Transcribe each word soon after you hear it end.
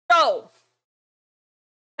So,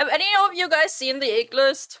 have any of you guys seen the egg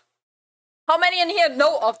list? How many in here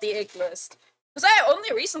know of the egg list? Because I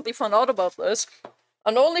only recently found out about this.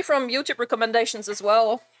 And only from YouTube recommendations as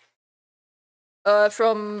well.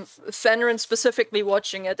 From Fenrin specifically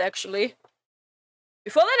watching it, actually.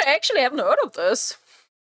 Before that, I actually haven't heard of this.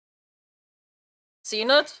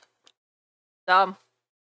 Seen it? Damn.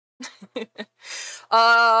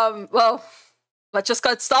 Well, let's just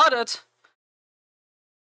get started.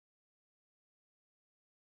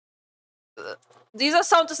 Dieser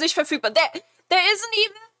Sound ist nicht verfügbar. There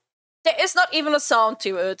is not even a sound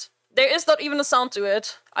to it. There is not even a sound to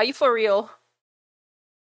it. Are you for real?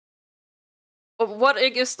 What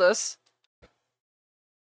egg is this?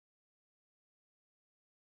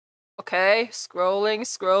 Okay, scrolling,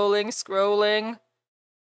 scrolling, scrolling.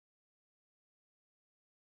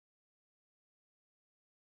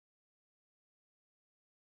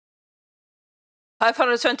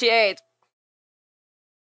 $528.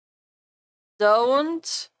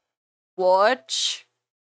 Don't watch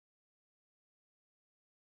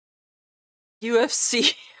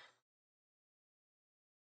UFC.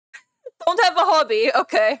 Don't have a hobby,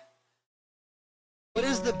 okay. What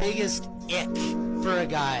is the biggest ick for a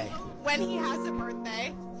guy? When he has a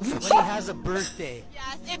birthday. When he has a birthday.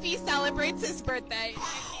 Yes, if he celebrates his birthday.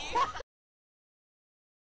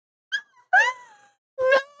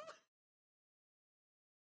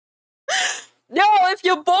 No, if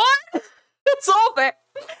you're born, it's over.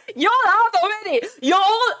 You're out already. You're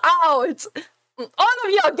all out. All of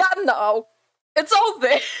you are gone now. It's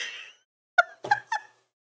over.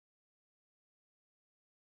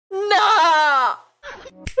 Nah.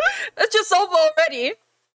 It's just over already.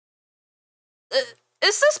 Is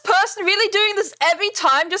this person really doing this every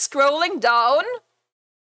time, just scrolling down?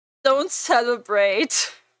 Don't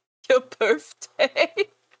celebrate your birthday.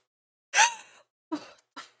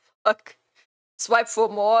 Fuck. Swipe for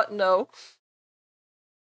more? No.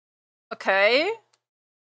 Okay.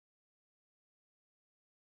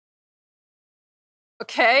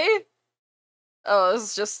 Okay. Oh, this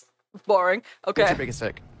is just boring. Okay. What's your biggest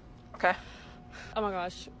ick? Okay. Oh my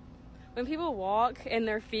gosh. When people walk and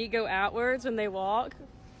their feet go outwards when they walk,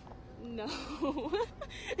 no.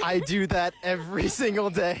 I do that every single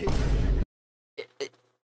day.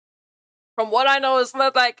 From what I know, isn't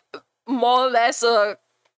that like more or less a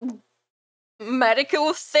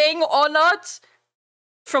medical thing or not?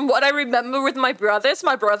 From what I remember with my brothers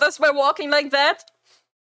were walking like that.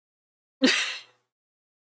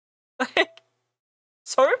 Like,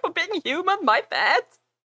 sorry for being human, my bad.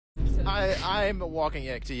 I'm a walking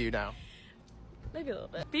ick to you now. Maybe a little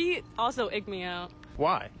bit. Feet also ick me out.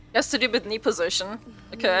 Why? Has to do with knee position.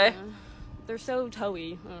 Okay. Yeah. They're so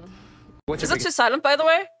toey. What's Is your it biggest too silent, by the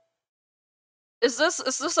way? Is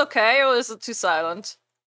this okay, or is it too silent?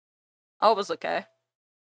 Oh, it was okay.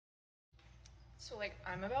 So, like,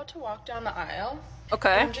 I'm about to walk down the aisle.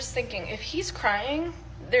 Okay. I'm just thinking, if he's crying,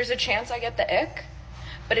 there's a chance I get the ick.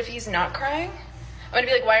 But if he's not crying, I'm gonna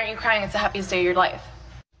be like, why aren't you crying? It's the happiest day of your life.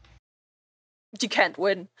 You can't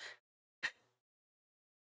win.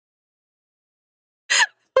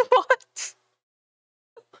 What?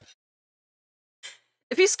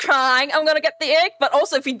 If he's crying, I'm gonna get the ick, but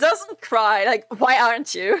also if he doesn't cry, like, why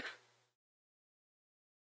aren't you?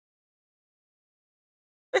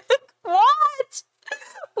 What?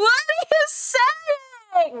 What are you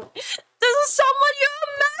saying? This is someone you're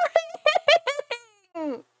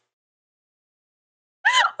marrying!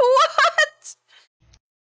 What?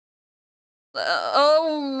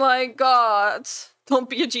 Oh my god. Don't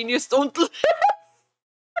be a genius, don't live.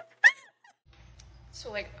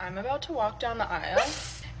 So, like, I'm about to walk down the aisle,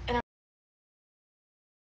 and I'm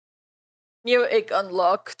New egg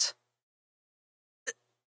unlocked.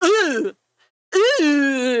 Ew.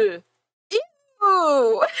 Ew.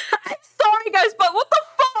 Ew. I'm sorry guys, but what the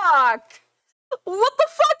fuck? What the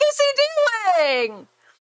fuck is he doing?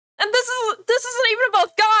 And this isn't even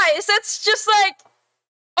about guys. It's just like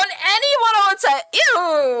on anyone I would say,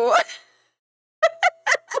 ew.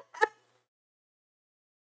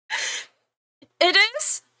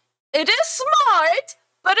 It is smart,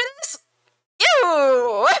 but it is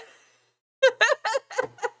ew.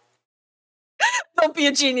 Don't be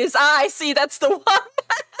a genius. I see, that's the one.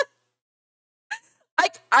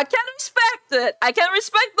 I can respect it. I can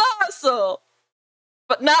respect the hustle.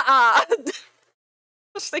 But nah.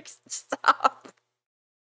 Just like, stop.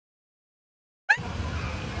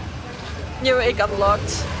 New egg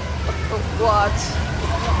unlocked. What?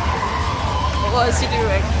 What is he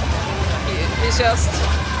doing? He's just...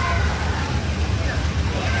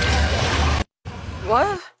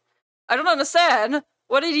 What? I don't understand.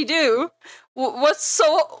 What did he do? What is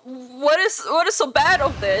so bad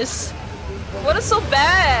of this? What is so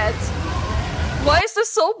bad? Why is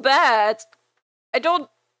this so bad? I don't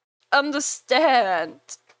understand.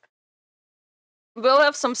 We'll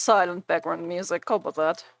have some silent background music. How about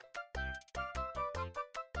that?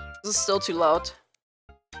 This is still too loud.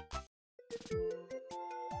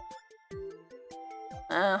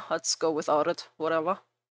 Let's go without it. Whatever.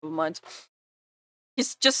 Never mind.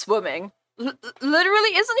 He's just swimming.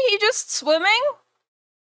 Literally, isn't he just swimming?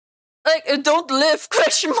 Like, don't live,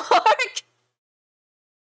 question mark?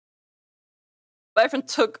 My friend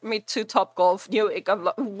took me to Top Golf.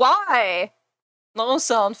 Why? No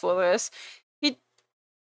sound for this. He's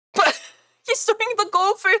doing the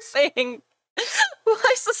golfer thing.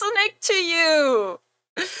 Why is this an egg to you?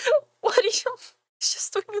 What are you... He's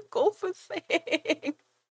just doing a golfer thing.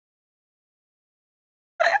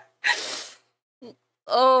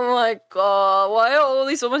 Oh my god, why are all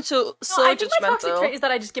these women so I think my toxic judgmental? trait is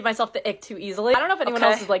that I just give myself the ick too easily. I don't know if anyone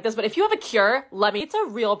else is like this, but if you have a cure, let me. It's a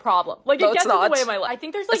real problem. Like, No, it it's gets in the not. way of my life. I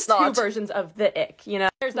think there's like It's two not. versions of the ick, you know?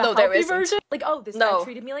 There's the No, there healthy isn't. version. Like, oh, this No. guy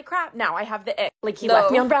treated me like crap. Now I have the ick. Like, he No.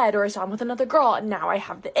 left me on red, or I saw him with another girl, and now I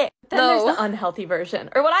have the ick. Then there's No. the unhealthy version,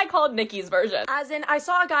 or what I called Nikki's version. As in, I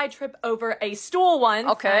saw a guy trip over a stool once.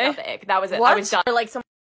 Okay. I got the ick. That was it. I What? was done. Or like some.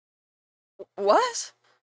 What?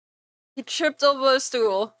 He tripped over a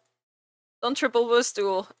stool. Don't trip over a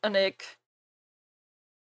stool, an egg.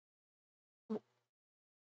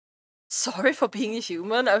 Sorry for being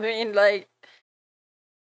human, I mean, like...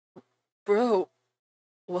 Bro,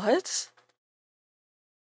 what?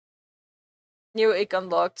 New egg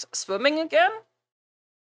unlocked. Swimming again?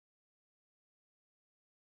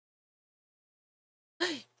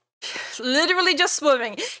 Literally just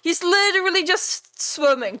swimming. He's literally just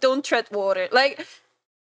swimming. Don't tread water. Like...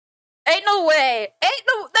 Ain't no way!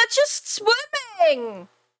 That's just swimming!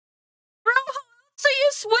 Bro, how else do you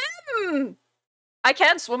swim? I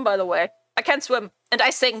can't swim, by the way. I can't swim. And I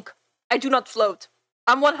sink. I do not float.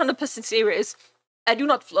 I'm 100% serious. I do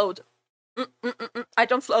not float. I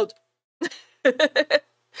don't float.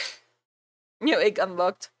 New egg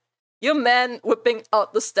unlocked. Your man whipping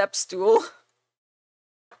out the step stool.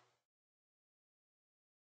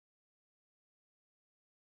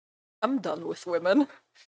 I'm done with women.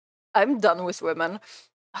 I'm done with women.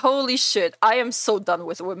 Holy shit, I am so done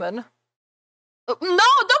with women. No,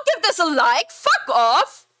 don't give this a like! Fuck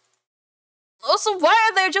off! Also, why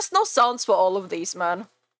are there just no sounds for all of these, man?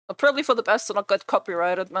 Probably for the best to not get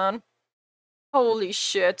copyrighted, man. Holy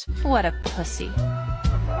shit. What a pussy.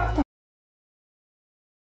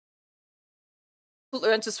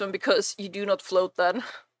 Learn to swim because you do not float then.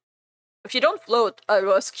 If you don't float, I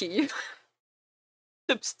rescue you.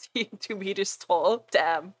 2 meters tall.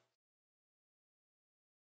 Damn.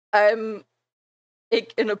 I'm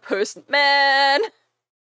in a person. Man!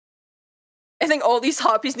 I think all these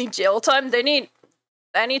harpies need jail time. They need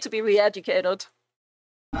to be re-educated.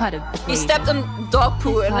 What a He baby. stepped in dog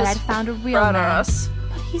poo and Thought his I'd found a real brown man. ass.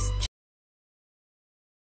 But he's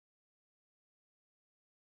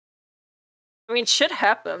I mean, shit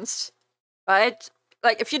happens, right?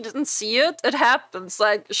 Like, if you didn't see it, it happens.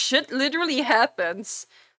 Like, shit literally happens.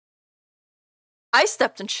 I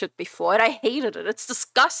stepped in shit before, and I hated it. It's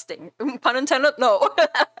disgusting. Pun intended? No.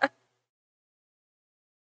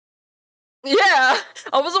 Yeah,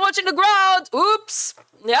 I wasn't watching the ground. Oops.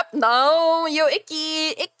 Yep, no, you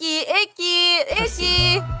icky.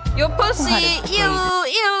 You pussy. What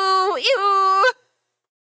a Ew.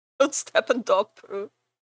 Don't step in dog poo.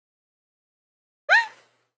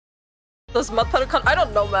 Does mud puddle count? I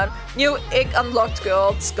don't know, man. New egg unlocked,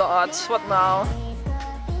 girls. God, what now?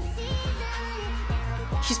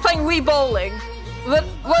 He's playing Wii bowling.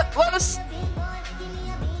 What is...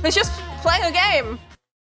 He's just playing a game.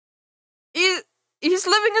 He's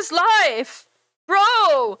living his life.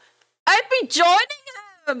 Bro, I'd be joining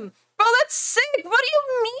him. Bro, that's sick. What do you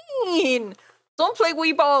mean? Don't play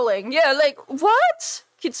Wii bowling. Yeah, like, what?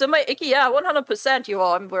 Kitsunero icky? Yeah, 100% you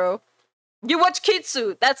are, bro. You watch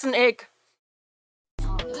Kitsu. That's an egg.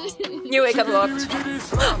 New egg unlocked.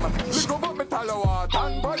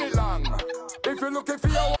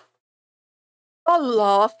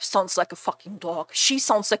 Olaf sounds like a fucking dog. She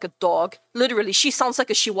sounds like a dog. Literally, she sounds like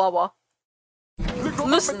a chihuahua.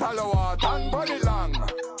 Listen.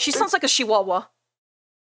 She sounds like a chihuahua.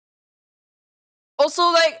 Also,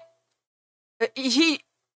 like, he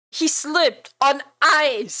slipped on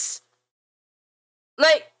ice.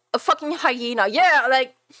 Like a fucking hyena. Yeah,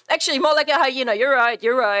 like, actually more like a hyena. You're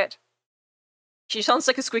right. She sounds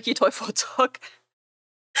like a squeaky toy for a dog.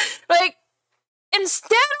 Like,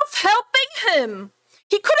 instead of helping him,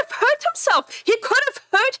 He could have hurt himself. He could have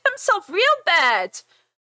hurt himself real bad.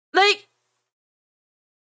 Like,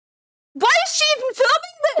 why is she even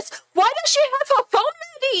filming this? Why does she have her phone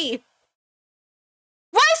ready?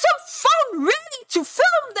 Why is her phone ready to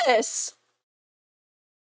film this?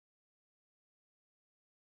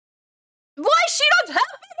 Why is she not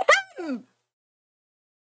helping him?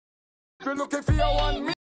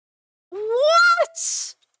 What?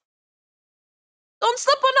 Don't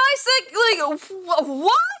step on Isaac. Like,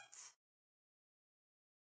 what?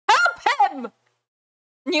 Help him!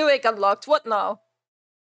 New egg unlocked. What now?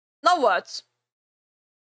 Now what?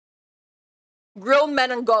 Grown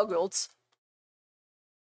men in goggles.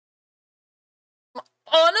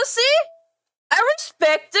 Honestly, I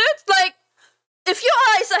respect it. Like, if your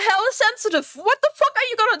eyes are hella sensitive, what the fuck are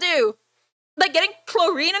you gonna do? Like, getting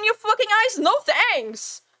chlorine in your fucking eyes? No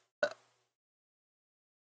thanks.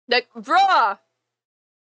 Like, bruh.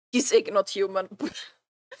 He's not human.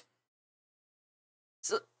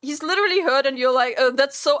 So he's literally hurt and you're like, oh,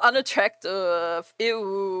 that's so unattractive.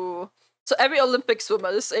 Ew. So every Olympic swimmer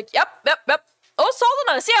is like, yep. Oh, salt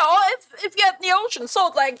on us. Yeah, or if you're in the ocean,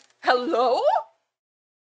 salt, like, hello?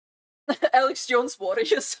 Alex Jones, water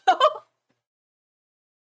yourself.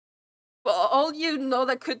 For all you know,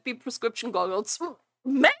 that could be prescription goggles.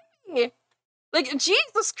 Maybe! Like,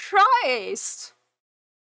 Jesus Christ!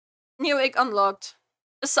 New egg unlocked.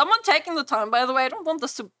 Is someone taking the time, by the way? I don't want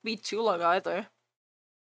this to be too long either.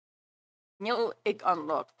 New egg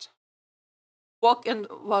unlocked. Walk in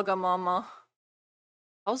Wagamama.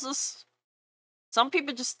 How's this? Some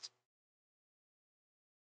people just...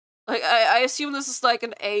 Like, I assume this is like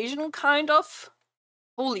an Asian kind of...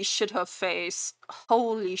 Holy shit, her face.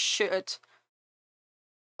 Holy shit.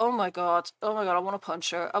 Oh my god. Oh my god, I want to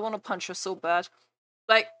punch her. I want to punch her so bad.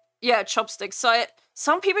 Like, yeah, chopsticks. So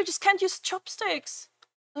some people just can't use chopsticks.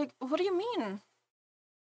 Like, what do you mean?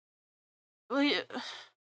 Like,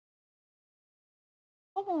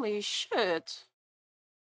 holy shit.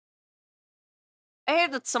 I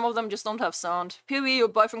hate that some of them just don't have sound. POV, your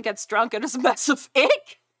boyfriend gets drunk and is a massive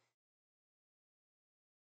ick?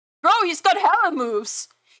 Bro, he's got hella moves.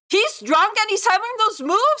 He's drunk and he's having those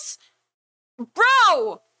moves?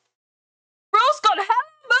 Bro! Bro's got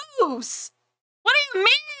hella moves! What do you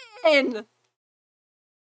mean?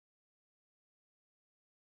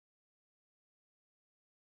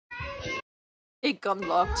 Egg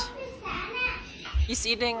unlocked. He's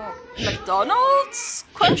eating McDonald's?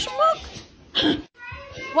 Question mark?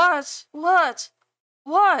 What? What?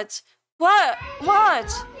 What's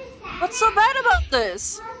so bad about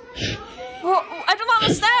this? Well, I don't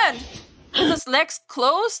understand. With his legs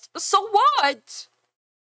closed? So what?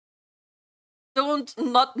 Don't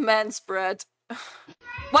not manspread.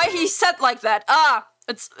 Why he said like that? Ah,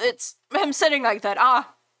 it's him sitting like that.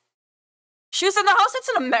 Ah. Shoes in the house? It's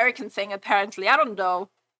an American thing, apparently. I don't know.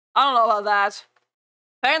 I don't know about that.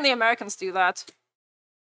 Apparently Americans do that.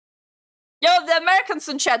 Yo, the Americans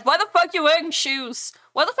in chat, why the fuck you wearing shoes?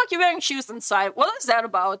 Why the fuck you wearing shoes inside? What is that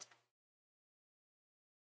about?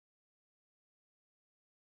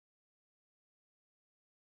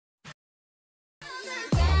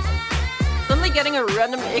 Suddenly getting a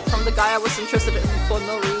random ick from the guy I was interested in for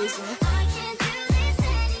no reason.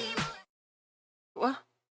 What?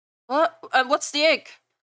 What? What's the ick?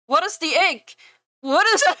 What is the ick? What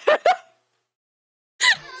is it?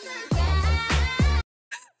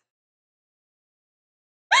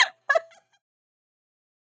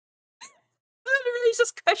 Literally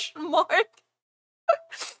just question mark.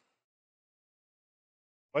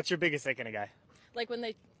 What's your biggest ick in a guy? Like when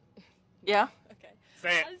they... Yeah? Okay.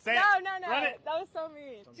 Say it. Say it. No. Run it. That was so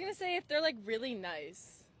mean. I was gonna say if they're like really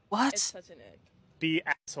nice. What? It's such an ick. Be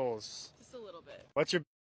assholes. Just a little bit. What's your...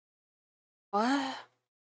 What?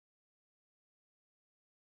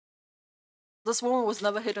 This woman was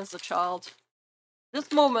never hit as a child. This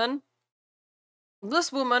woman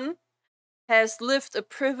has lived a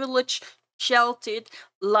privileged, sheltered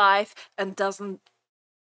life and doesn't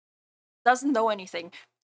know anything.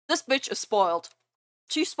 This bitch is spoiled.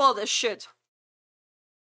 She's spoiled as shit.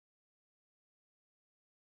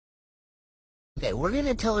 Okay, we're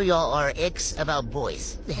gonna tell y'all our icks about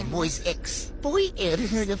boys. Boys' icks. Boy,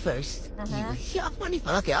 you're the first. Yeah, funny.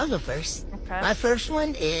 Okay, I'll go first. Okay. My first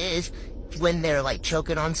one is when they're like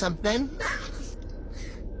choking on something,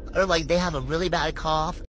 or like they have a really bad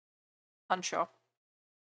cough.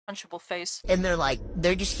 Punchable face. And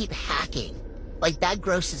they just keep hacking. Like that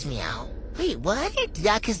grosses me out. Wait, what?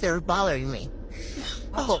 Yeah, because they're bothering me.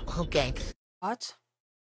 What? Oh, okay. What?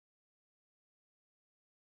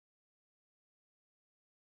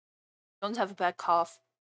 Don't have a bad cough.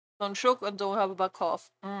 Don't choke and don't have a bad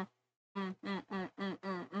cough. I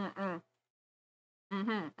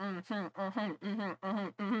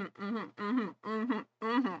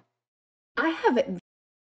have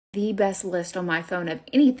the best list on my phone of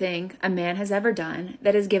anything a man has ever done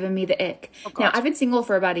that has given me the ick. Now, I've been single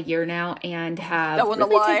for about a year now and have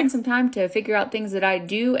really taken some time to figure out things that I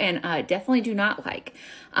do and definitely do not like.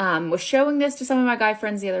 Was showing this to some of my guy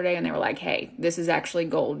friends the other day and they were like, hey, this is actually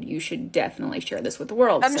gold. You should definitely share this with the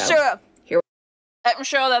world. I'm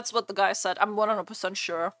sure that's what the guy said. I'm 100%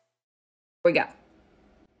 sure. Here we go.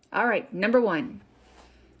 All right, number 1.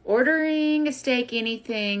 Ordering a steak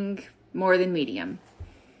anything more than medium.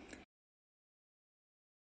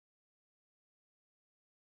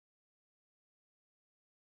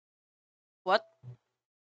 What?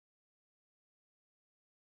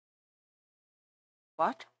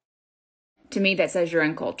 What? To me, that says you're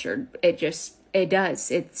uncultured. It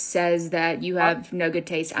does. It says that you have no good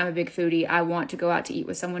taste. I'm a big foodie. I want to go out to eat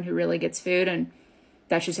with someone who really gets food, and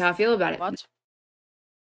that's just how I feel about it. What?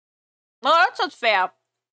 No, that's not fair.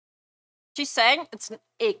 She's saying it's an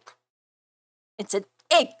ick. It's an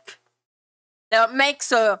ick. That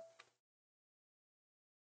makes a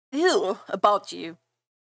ew about you.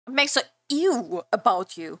 It makes a ew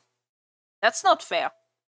about you. That's not fair.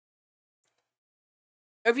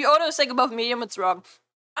 If you order a steak above medium, it's wrong.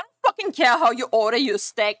 I don't fucking care how you order your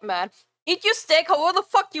steak, man. Eat your steak however the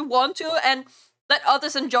fuck you want to, and let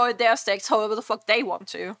others enjoy their steaks however the fuck they want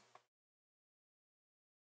to.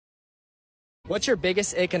 What's your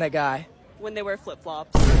biggest ick in a guy? When they wear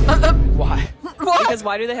flip-flops. Why? What? Because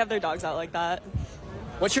why do they have their dogs out like that?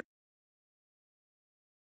 What's your...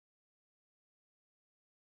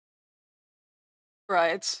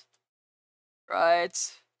 Right. Right.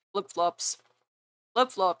 Flip-flops.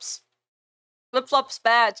 Flip-flops. Flip-flops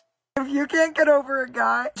bad. If you can't get over a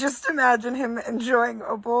guy, just imagine him enjoying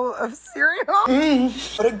a bowl of cereal.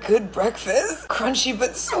 What a good breakfast. Crunchy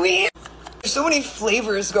but sweet. There's so many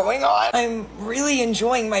flavors going on. I'm really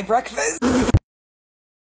enjoying my breakfast. Be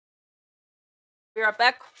right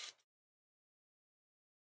back.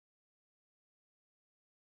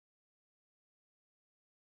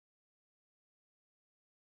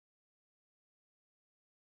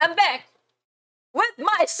 I'm back with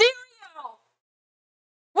my cereal!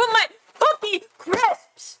 With my Cookie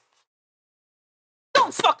Crisps!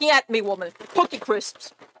 Don't fucking at me, woman. Cookie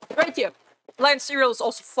Crisps. Right here. Lion cereal is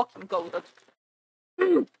also fucking golden.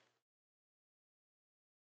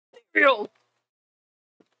 Cereal.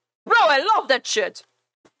 Bro, I love that shit.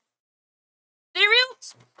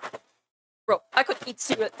 Cereals? Bro, I could eat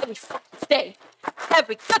cereal every fucking day.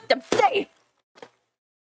 Every goddamn day.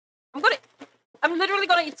 I'm literally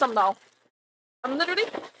gonna eat some now. I'm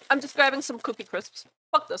just grabbing some Cookie Crisps.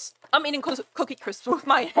 Fuck this. I'm eating Cookie Crisps with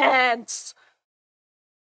my hands.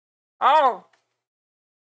 Oh.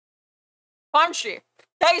 Punchy.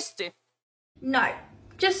 Tasty. No.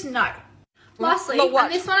 Just no. Lastly,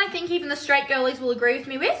 and this one I think even the straight girlies will agree with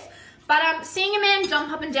me with, but seeing a man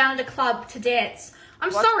jump up and down at a club to dance.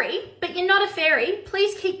 I'm sorry, but you're not a fairy.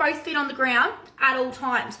 Please keep both feet on the ground at all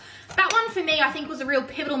times. That one for me I think was a real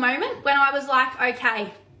pivotal moment when I was like,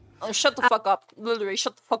 okay. Oh, shut the fuck up. Literally,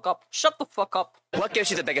 shut the fuck up. Shut the fuck up. What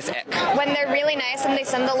gives you the biggest ick? When they're really nice and they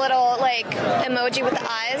send the little, like, emoji with the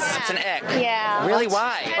eyes. It's an ick. Yeah. Really?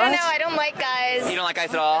 Why? I don't know. I don't like guys. You don't like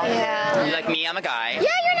guys at all? Yeah. You like me? I'm a guy. Yeah,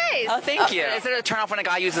 you're nice. Oh, thank you. Is it a turn off when a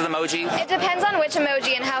guy uses emojis? It depends on which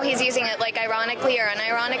emoji and how he's using it, like ironically or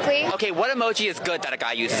unironically. Okay, what emoji is good that a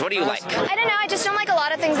guy uses? What do you like? I don't know. I just don't like a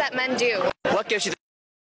lot of things that men do. What gives you the...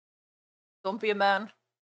 Don't be a man.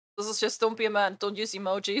 This is just don't be a man. Don't use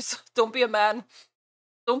emojis. Don't be a man.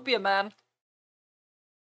 Don't be a man.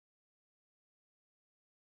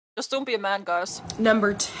 Just don't be a man, guys.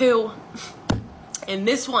 Number 2. In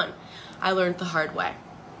this one, I learned the hard way.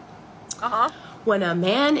 When a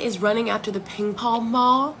man is running after the ping pong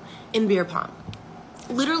ball in beer pong.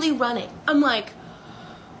 Literally running. I'm like,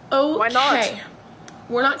 okay. Why not?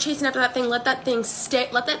 We're not chasing after that thing. Let that thing stay.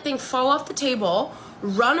 Let that thing fall off the table.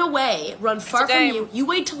 Run away. Run far from you. You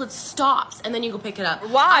wait till it stops and then you go pick it up.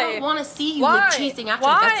 Why? I don't want to see you like chasing after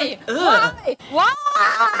it. That's like, ugh.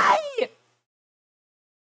 Why?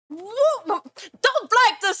 Don't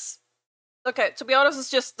like this. Okay, to be honest, it's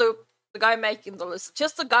just the guy making the list.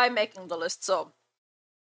 Just the guy making the list, so.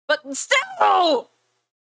 But still!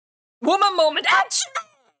 Woman moment action!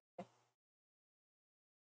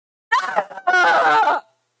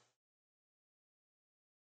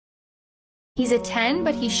 He's a 10,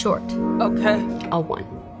 but he's short. Okay. A 1.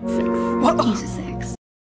 6. He's a 6.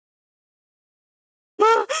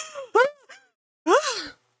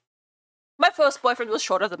 My first boyfriend was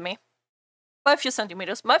shorter than me. By a few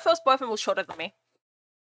centimeters. My first boyfriend was shorter than me.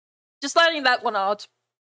 Just letting that one out.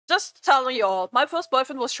 Just telling you all, my first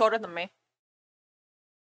boyfriend was shorter than me.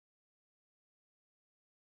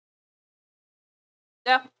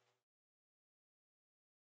 Yeah.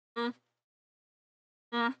 Mm.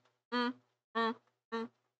 Mm. Mm. Mm. Mm.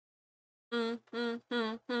 Mm. Mm.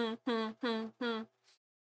 Mm. Mm. Mm. Mm.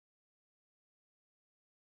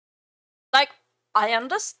 Like, I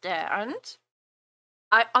understand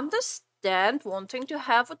wanting to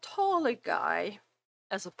have a taller guy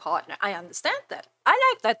as a partner. I understand that. I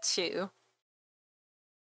like that too.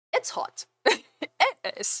 It's hot. It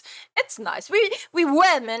is. It's nice. We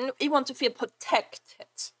women, we want to feel protected,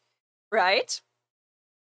 right?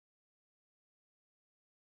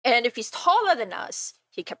 And if he's taller than us,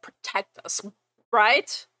 he can protect us,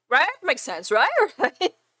 right? Right? Makes sense, right?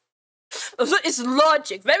 Right? It's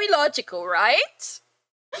logic. Very logical, right?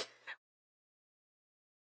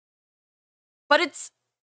 But it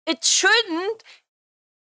shouldn't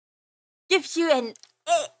give you an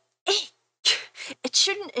it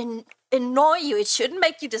shouldn't annoy you. It shouldn't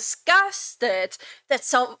make you disgusted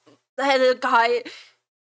that a guy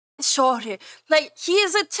is shorter. Like, he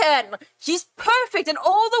is a 10. He's perfect in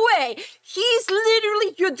all the way. He's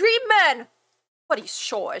literally your dream man. But he's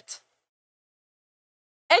short.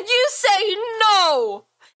 And you say no.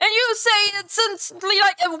 And you say it's instantly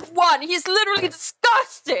like a 1. He's literally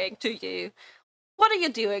disgusting to you. What are you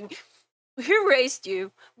doing? Who raised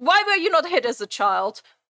you? Why were you not hit as a child?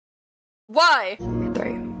 Why?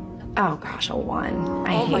 3. Oh gosh, a 1.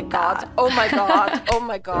 Oh my god. Oh my god. Oh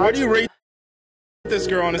my god. What do you rate this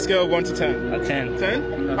girl on a scale of 1 to 10? A 10.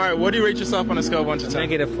 10? Alright, what do you rate yourself on a scale of 1 to 10?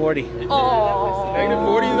 Negative 40. Oh. Negative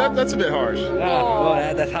 40? That's a bit harsh.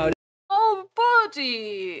 Well, that's how it is. Oh,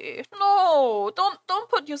 buddy. No, don't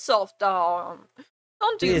put yourself down.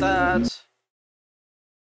 Don't do that.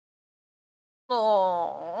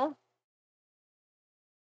 No.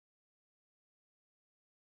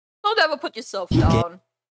 Don't ever put yourself down.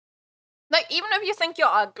 Like, even if you think you're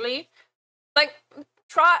ugly, like,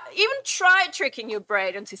 try tricking your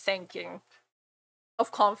brain into thinking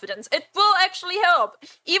of confidence. It will actually help.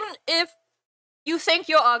 Even if you think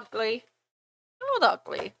you're ugly, you're not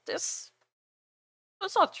ugly. That's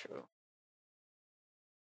not true.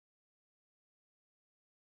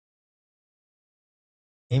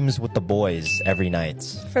 Games with the boys every night.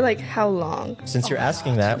 For like how long? Since you're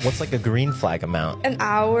asking that, what's like a green flag amount? An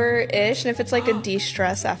hour-ish, and if it's like a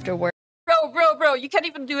de-stress after work. Bro, you can't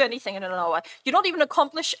even do anything in an hour. You don't even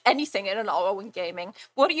accomplish anything in an hour when gaming.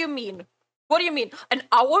 What do you mean? What do you mean? An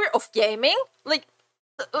hour of gaming? Like,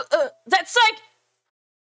 that's like...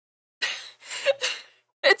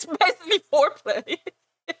 It's basically foreplay.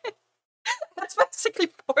 That's basically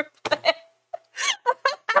foreplay.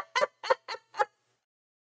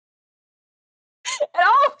 An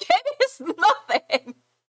hour of gaming is nothing.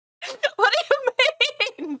 What do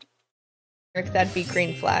you mean? That'd be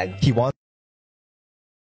green flag. He wants...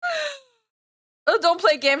 Don't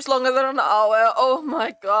play games longer than an hour. Oh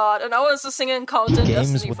my god. An hour is a single encounter in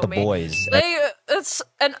Games Destiny with for the me. boys. Like, it's...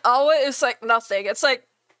 An hour is like nothing. It's like...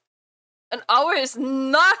 An hour is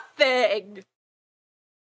nothing!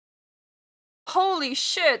 Holy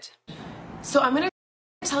shit. So I'm gonna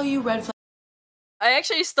tell you red flag. I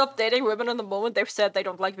actually stopped dating women in the moment they've said they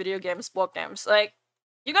don't like video games, board games. Like,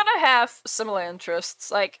 you gotta have similar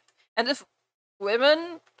interests. Like, and if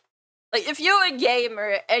women... Like, if you're a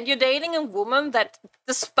gamer and you're dating a woman that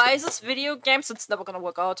despises video games, it's never gonna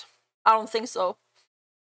work out. I don't think so.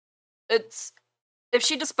 It's... If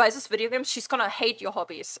she despises video games, she's gonna hate your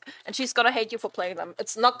hobbies. And she's gonna hate you for playing them.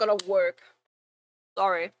 It's not gonna work.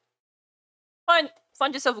 Sorry. Find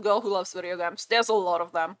yourself a girl who loves video games. There's a lot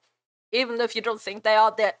of them. Even if you don't think they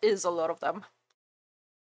are, there is a lot of them.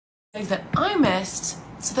 Things that I missed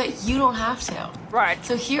so that you don't have to. Right.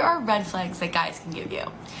 So here are red flags that guys can give you.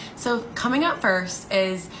 So coming up first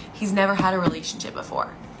is he's never had a relationship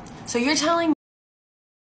before. So you're telling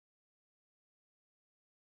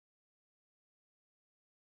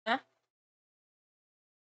Huh?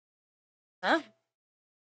 Huh?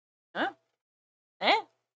 Huh? Eh?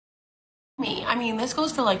 me, I mean, this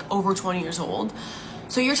goes for like over 20 years old.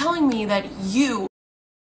 So you're telling me that you...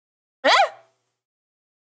 Eh?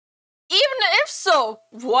 Even if so,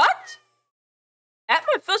 what? At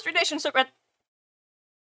my first relationship at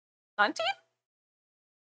 19?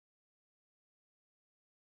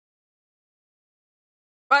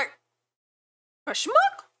 Right. Question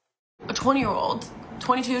mark? A 20-year-old.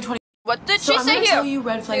 22, 20... What did so she I'm say gonna here? tell you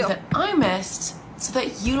red flags that I missed so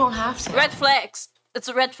that you don't have to. Red flags. It's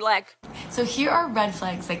a red flag. So here are red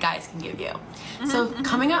flags that guys can give you. So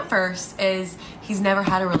coming up first is he's never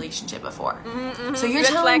had a relationship before. So you're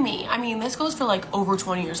telling me, I mean, this goes for like over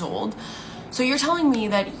 20 years old. So you're telling me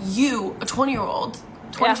that you, a 20-year-old,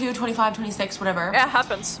 22, 25, 26, whatever. Yeah, it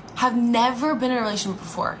happens. Have never been in a relationship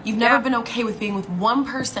before. You've never been okay with being with one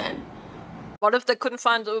person. What if they couldn't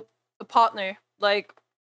find a partner? Like,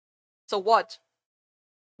 so what?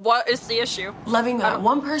 What is the issue? Loving that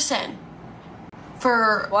one person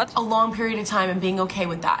for a long period of time and being okay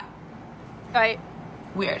with that. Right.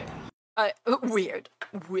 Weird. Weird.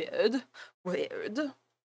 Weird. Weird.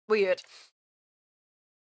 Weird.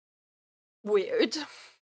 Weird.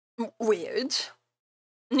 Weird.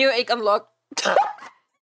 New egg unlocked.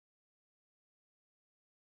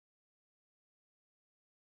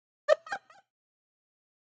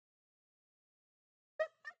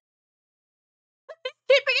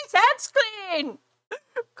 Keeping his hands clean.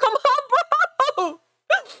 Come on, bro.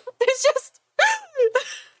 It's just.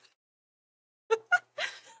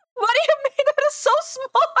 What do you mean? That is so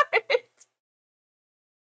smart.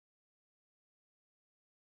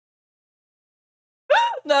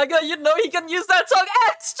 Naga, you know he can use that song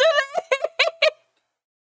actually.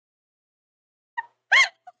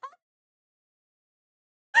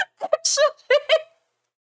 Actually.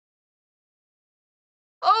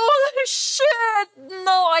 Holy shit!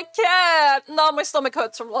 No, I can't! Now my stomach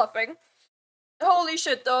hurts from laughing. Holy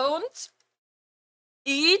shit, don't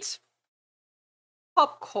eat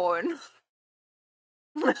popcorn.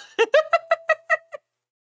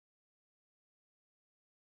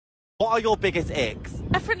 What are your biggest icks?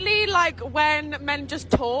 Definitely like when men just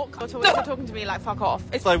talk or talking to me like fuck off.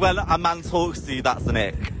 So when a man talks to you, that's an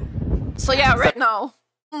ick. So yeah, right now.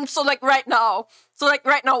 So like right now. So like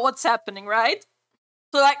right now what's happening, right?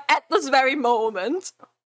 So like at this very moment.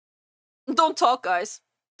 Don't talk, guys.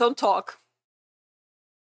 Don't talk.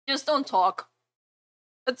 Just don't talk.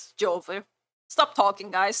 It's Jovi. Stop talking,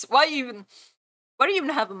 guys. Why do you even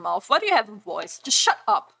have a mouth? Why do you have a voice? Just shut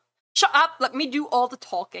up. Shut up, let me do all the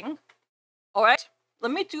talking. Alright?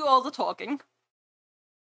 Let me do all the talking.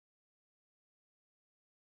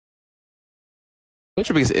 What's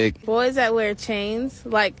your biggest ick? Boys that wear chains,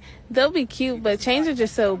 like, they'll be cute, but chains are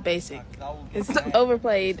just so basic. It's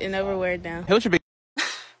overplayed and overwear now. What's your biggest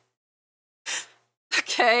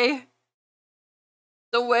Okay.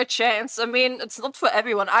 The wear chains. I mean, it's not for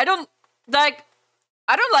everyone. I don't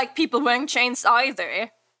like people wearing chains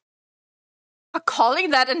either. But calling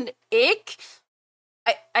that an ick?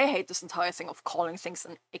 I hate this entire thing of calling things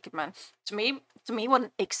an ick, man. To me, what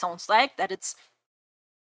an ick sounds like, that it's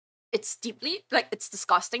deeply, like, it's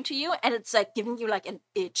disgusting to you, and it's, like, giving you, like, an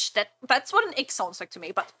itch. That's what an ick sounds like to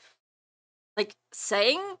me, but, like,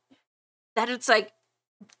 saying that it's, like,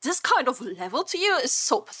 this kind of level to you is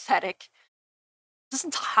so pathetic. This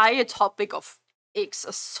entire topic of icks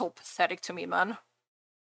is so pathetic to me, man.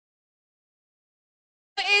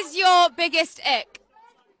 What is your biggest ick?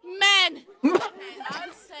 Men!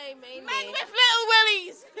 I'd say mainly. Men with little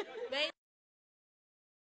willies!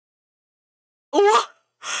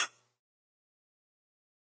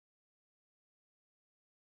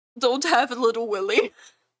 Don't have a little willy.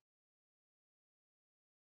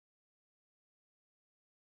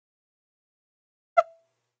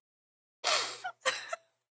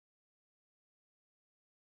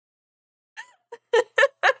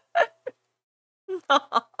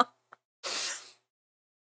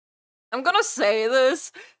 I'm gonna say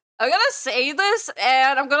this.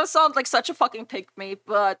 And I'm gonna sound like such a fucking pick-me,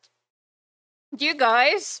 but you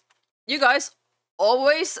guys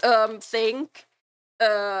always think,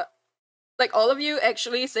 like all of you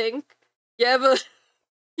actually think you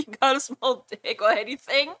got a small dick or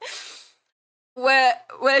anything, where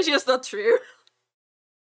it's just not true.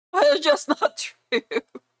 Where it's just not true.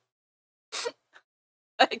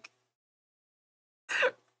 Like,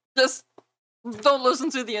 just don't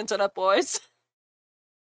listen to the internet, boys.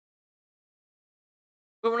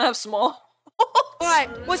 Women have small.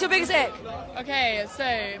 Alright, what's your biggest ick? Okay, so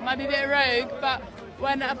it might be a bit rogue, but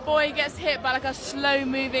when a boy gets hit by like a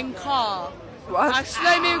slow-moving car. What? Like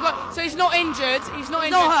slow-moving car, so he's not injured. He's not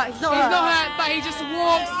hurt, but he just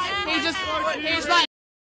walks. He's like.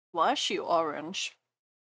 Why is she orange?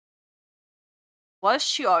 Why is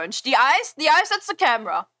she orange? The eyes, that's the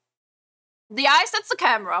camera. The eyes, that's the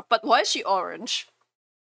camera, but why is she orange?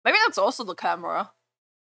 Maybe that's also the camera.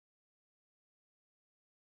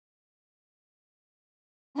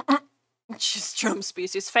 She's drum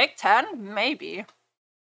species. Fake tan? Maybe.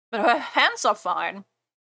 But her hands are fine.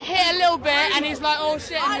 Hit a little bit, and he's like, oh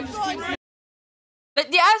shit, and then just keeps...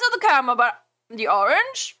 The eyes are the camera, but the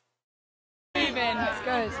orange? Even.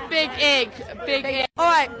 Big egg. Big egg.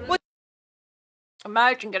 Alright.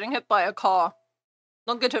 Imagine getting hit by a car.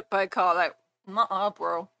 Don't get hit by a car, like, nuh-uh,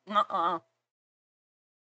 bro. Nuh-uh.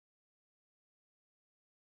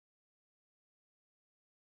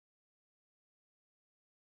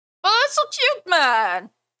 Oh, that's so cute, man!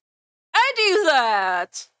 I do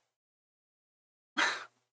that!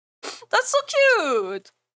 That's so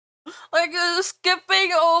cute! Like,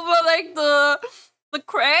 skipping over, like, the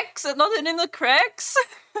cracks and not hitting the cracks?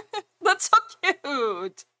 That's so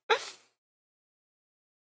cute!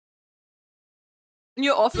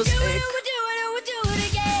 New office egg.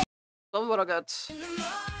 That's what I got.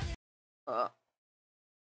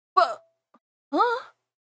 But, huh?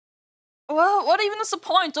 Well, what even is the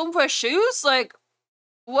point? Don't wear shoes? Like,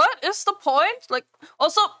 what is the point? Like,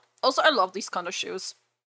 also, I love these kind of shoes.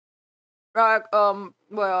 Like,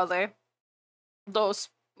 where are they? Those.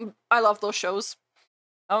 I love those shows.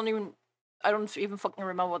 I don't even fucking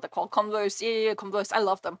remember what they're called. Converse, yeah, Converse. I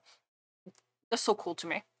love them. They're so cool to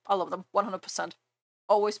me. I love them, 100%.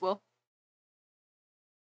 Always will.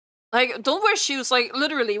 Like, don't wear shoes. Like,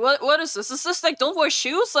 literally, what is this? Is this like, don't wear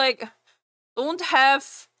shoes? Like, don't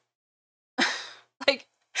have, like,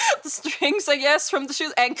 the strings, I guess, from the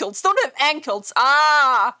shoes. Ankles. Don't have ankles.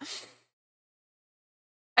 Ah!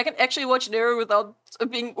 I can actually watch Nero without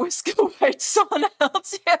being whisked by someone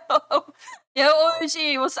else. Yo,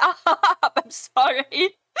 OG, what's up? I'm sorry.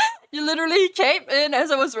 You literally came in as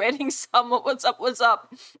I was rating someone. What's up? What's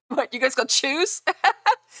up? What, you guys got shoes?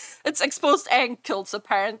 It's exposed ankles,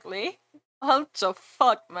 apparently. What the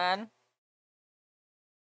fuck, man?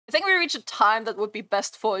 I think we reached a time that would be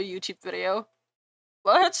best for a YouTube video.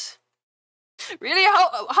 What? Really?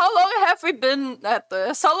 How long have we been at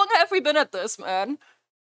this? How long have we been at this, man?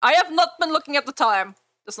 I have not been looking at the time.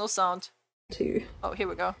 There's no sound. Oh, here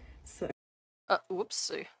we go. So.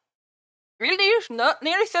 Whoopsie. Really? Not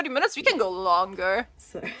nearly 30 minutes? We can go longer.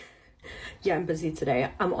 So. Yeah, I'm busy today.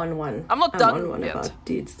 I'm on one. I'm not done on one yet. of our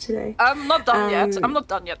dudes today. I'm not done yet. I'm not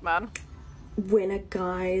done yet, man. When a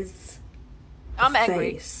guy's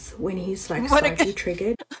angry. face, when he's like slightly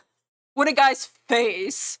triggered. When a guy's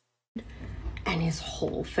face. And his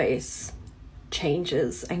whole face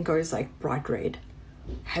changes and goes like bright red.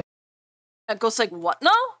 It goes like what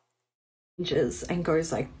now? Changes and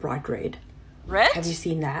goes like bright red. Red? Have you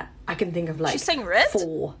seen that? I can think of like She's saying red?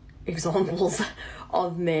 4 examples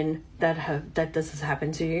of men that this has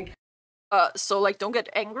happened to you. So like don't get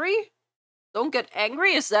angry? Don't get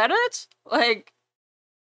angry? Is that it? Like,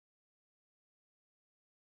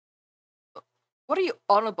 what are you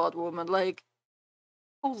on about, woman? Like,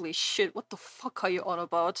 holy shit, what the fuck are you on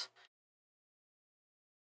about?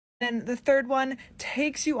 And the third one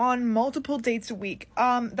takes you on multiple dates a week.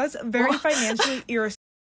 That's very financially irresponsible.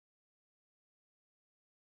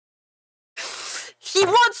 He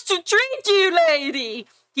wants to treat you, lady!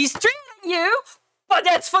 He's treating you, but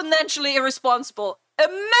that's financially irresponsible.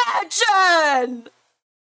 Imagine!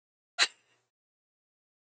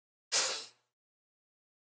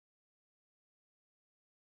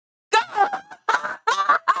 God!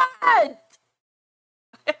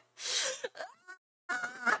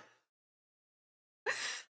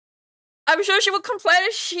 I'm sure she would complain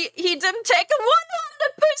if he didn't take it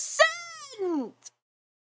 100%!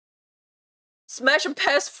 Smash and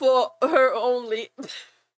pass for her only.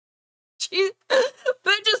 Bitch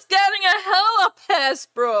is getting a hella pass,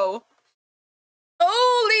 bro.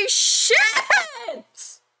 Holy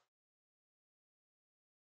shit!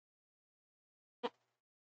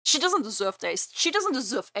 She doesn't deserve this. She doesn't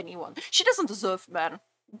deserve anyone. She doesn't deserve man.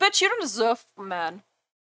 Bitch, you don't deserve man.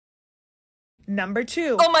 Number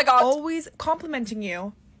 2. Oh my god. Always complimenting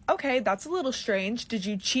you. Okay, that's a little strange. Did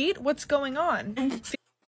you cheat? What's going on?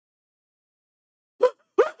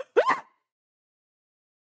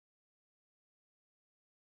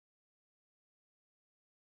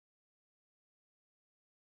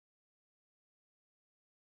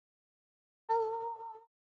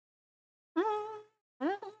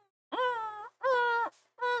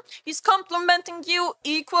 He's complimenting you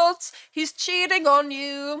equals he's cheating on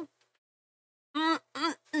you.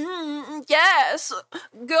 Yes,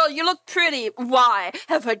 girl, you look pretty. Why?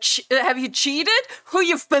 Have you cheated? Who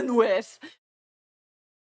you've been with?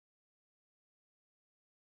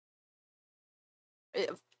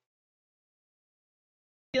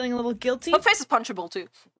 Feeling a little guilty? Her face is punchable too.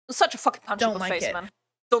 Such a fucking punchable Don't like face, it. man.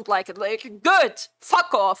 Don't like it. Like, good.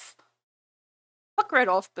 Fuck off. Fuck right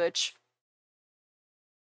off, bitch.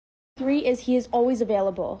 3 is he is always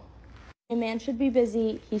available. A man should be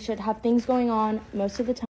busy. He should have things going on most of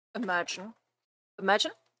the time. Imagine,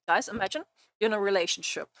 guys, imagine you're in a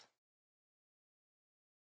relationship.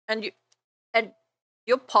 And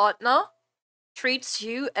your partner treats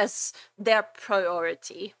you as their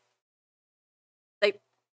priority. Like,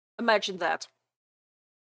 imagine that.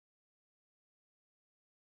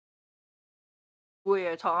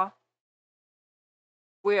 Weird, huh?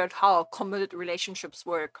 Weird how committed relationships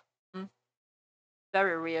work.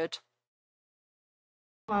 Very weird.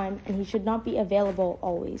 And he should not be available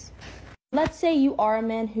always. Let's say you are a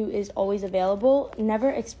man who is always available. Never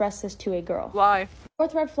express this to a girl. Why?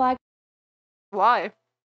 Fourth red flag. Why?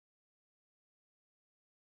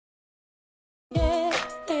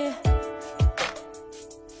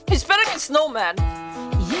 He's better than Snowman.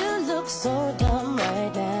 You look so dumb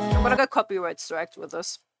right now. I'm gonna get copyright striked with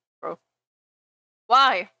this, bro.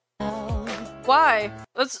 Why? Why?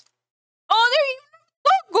 Let's. Oh, there you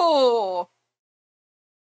go.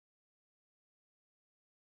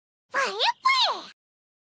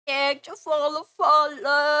 Yeah, just follow.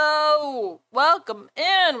 Welcome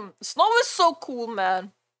in. Snow is so cool,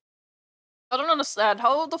 man. I don't understand.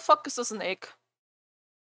 How the fuck is this an egg?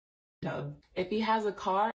 Dub. If he has a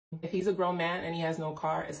car, if he's a grown man and he has no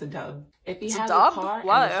car, it's a dub. If he It's a has dub? a car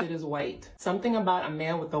Why? and the shit is white. Something about a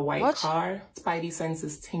man with a white What? car, Spidey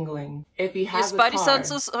senses tingling. If he Your has Spidey a car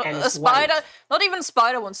senses. and A it's spider. white, Not even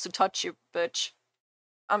Spider wants to touch you, bitch.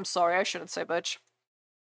 I'm sorry, I shouldn't say bitch.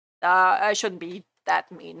 I shouldn't be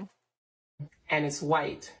that mean. and it's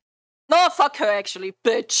white. No, fuck her, actually,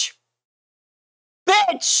 bitch.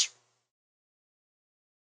 Bitch!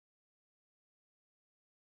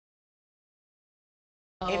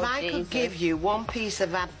 If I could give you one piece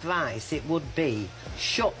of advice, it would be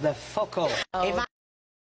shut the fuck up. If I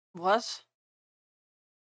What?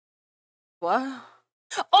 What?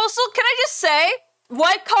 Also, can I just say,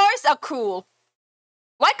 white cars are cool.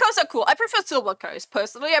 White cars are cool. I prefer silver cars.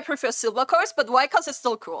 Personally, I prefer silver cars, but white cars are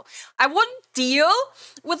still cool. I wouldn't deal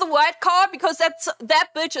with a white car because that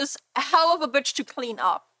bitch is a hell of a bitch to clean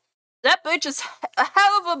up. That bitch is a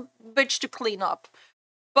hell of a bitch to clean up.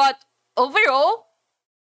 But overall,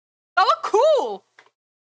 they were cool.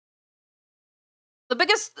 The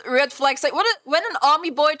biggest red flags, like when an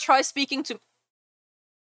army boy tries speaking to...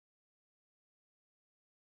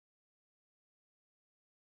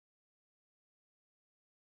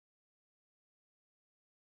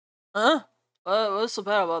 Huh? What's so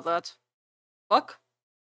bad about that? Fuck?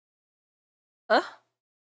 Huh?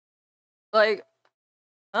 Like,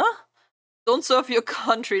 huh? Don't serve your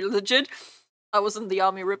country, legit. I was in the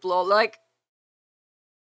army, rip law. Like,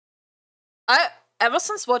 ever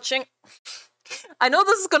since watching... I know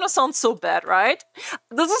this is gonna sound so bad, right?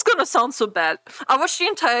 This is gonna sound so bad. I watched the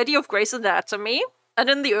entirety of Grey's Anatomy, and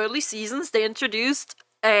in the early seasons, they introduced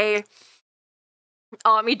a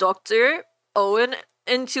army doctor, Owen,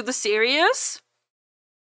 into the series.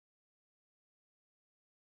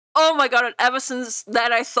 Oh my god, and ever since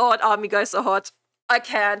that I thought army guys are hot. I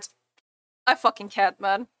can't. I fucking can't,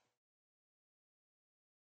 man.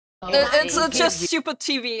 It's just stupid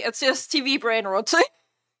TV. It's just TV brain rot.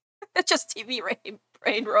 It's just TV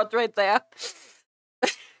brain rot right there.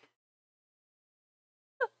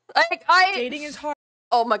 Like, Dating is hard.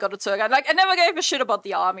 Oh my god, it's so good. Like, I never gave a shit about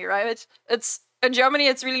the army, right? It's... In Germany,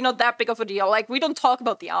 it's really not that big of a deal. Like, we don't talk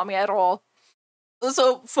about the army at all.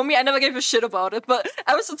 So, for me, I never gave a shit about it. But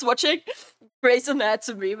ever since watching Grey's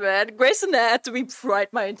Anatomy, man, Grey's Anatomy fried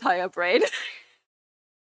my entire brain.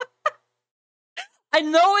 I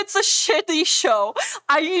know it's a shitty show.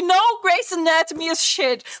 I know Grey's Anatomy is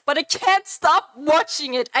shit, but I can't stop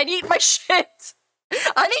watching it. I need my shit.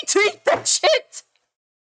 I need to eat that shit.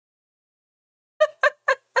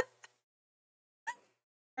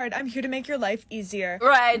 I'm here to make your life easier.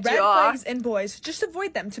 Right, Red you are. flags and boys, just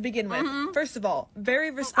avoid them to begin with. First of all, very I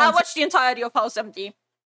responsible. watched the entirety of House MD.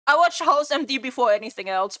 I watched House MD before anything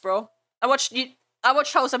else, bro. I watched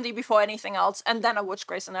House MD before anything else, and then I watched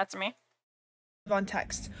Grey's Anatomy. On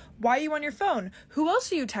text. Why are you on your phone? Who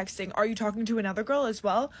else are you texting? Are you talking to another girl as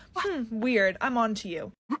well? Weird. I'm on to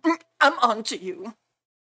you. I'm on to you.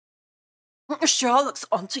 Sherlock's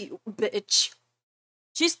on to you, bitch.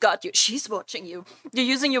 She's got you. She's watching you. You're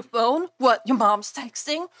using your phone? What? Your mom's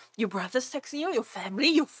texting? Your brother's texting you? Your family?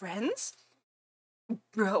 Your friends?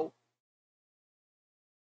 Bro.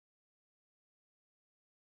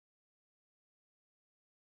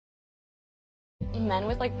 Men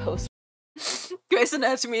with like post. Grey's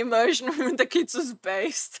Anatomy immersion room the kids is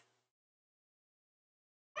based.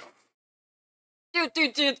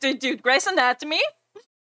 Dude. Grey's Anatomy?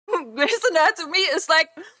 Grey's Anatomy is like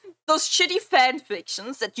those shitty fan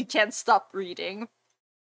fictions that you can't stop reading.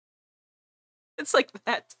 It's like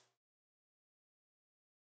that.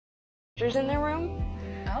 Posters in their room.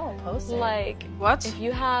 Oh, posters. Like, what? If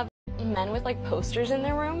you have men with like posters in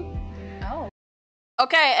their room.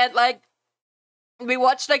 Okay, and like we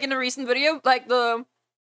watched like in a recent video, like the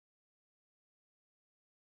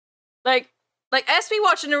like as we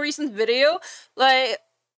watched in a recent video, like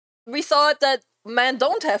we thought that men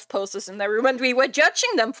don't have posters in their room, and we were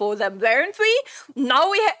judging them for them, weren't we?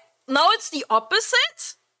 Now now it's the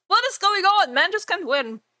opposite. What is going on? Men just can't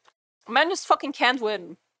win. Men just fucking can't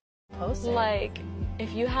win. Like,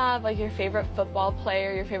 if you have like your favorite football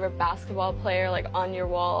player, your favorite basketball player like on your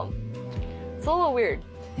wall, it's a little weird.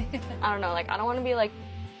 I don't know, like I don't want to be like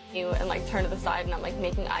you and like turn to the side and I'm like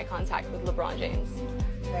making eye contact with LeBron James.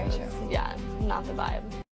 Very true. Yeah, not the vibe.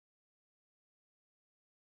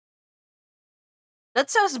 That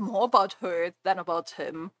says more about her than about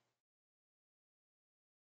him.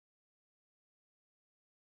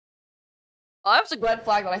 I have to red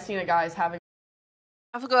flag that I seen a guy is having.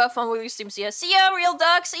 I have to go have fun with your stream. See ya, real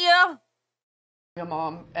dog. See ya. A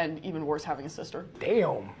mom, and even worse, having a sister.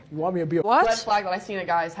 Damn. You want me to be a what? Red flag that I seen a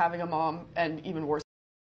guy is having a mom, and even worse.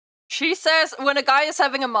 She says when a guy is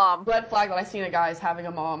having a mom. Red flag that I seen a guy is having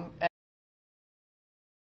a mom. And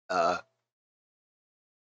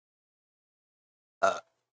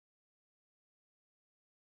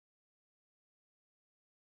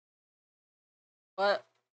What?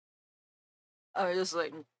 I was just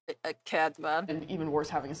like a cat, man. And even worse,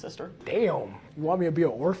 having a sister. Damn. You want me to be an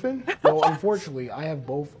orphan? Well, unfortunately, I have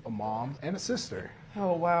both a mom and a sister.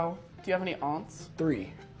 Oh, wow. Do you have any aunts?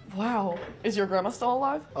 3. Wow. Is your grandma still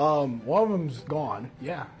alive? One of them's gone.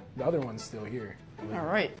 Yeah. The other one's still here. All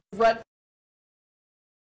right. Red.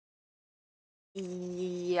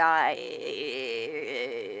 Yikes.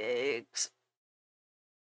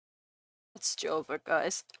 It's over,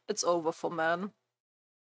 guys. It's over for men.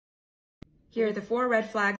 Here are the 4 red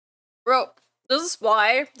flags. Bro, this is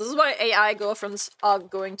why AI girlfriends are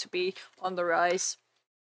going to be on the rise.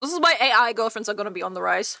 This is why AI girlfriends are gonna be on the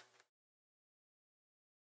rise.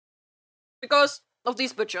 Because of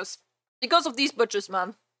these bitches. Because of these bitches,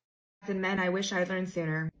 man. And men I wish I'd learned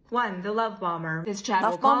sooner. 1. The love bomber. This chat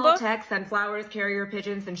Love will call, bomber? text, send flowers, carrier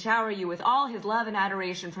pigeons, and shower you with all his love and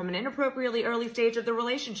adoration from an inappropriately early stage of the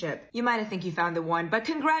relationship. You might have think you found the one, but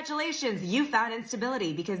congratulations, you found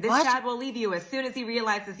instability, because this What? chat will leave you as soon as he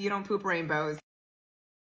realizes you don't poop rainbows.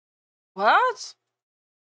 What?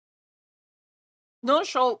 Don't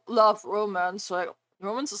show love romance. Like,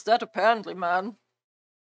 romance is dead apparently, man.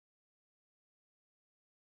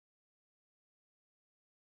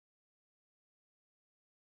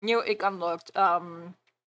 New ick unlocked.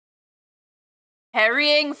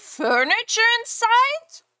 Carrying furniture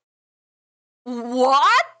inside?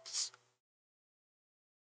 What?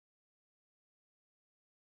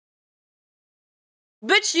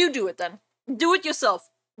 Bitch, you do it then. Do it yourself.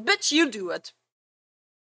 Bitch, you do it.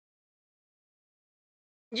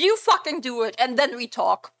 You fucking do it, and then we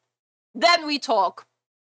talk. Then we talk.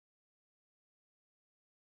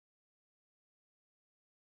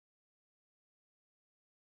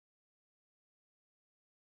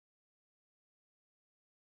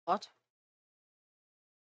 What?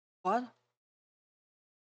 What?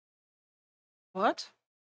 What?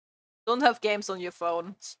 Don't have games on your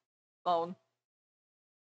phone.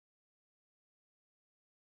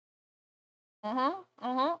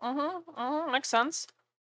 Makes sense.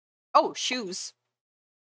 Oh, shoes.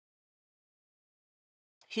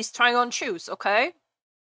 He's trying on shoes, okay?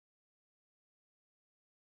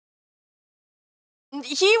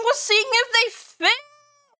 He was seeing if they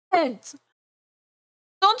fit!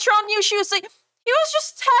 Don't try on new shoes. He was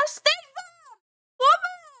just testing them!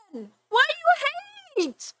 Woman! Why do you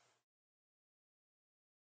hate?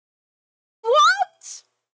 What?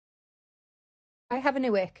 I have a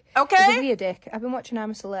new ick. Okay. It's a weird ick. I've been watching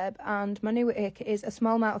I'm a Celeb, and my new ick is a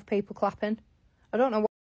small amount of people clapping. I don't know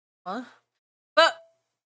Huh? But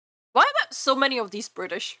why are there so many of these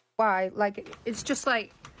British? why. Like, it's just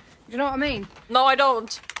like, do you know what I mean? No, I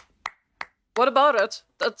don't. What about it?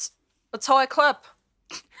 That's how I clap.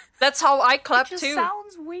 That's how I clap It just too.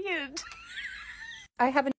 sounds weird. I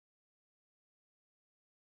haven't.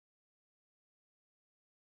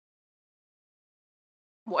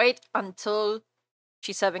 Wait until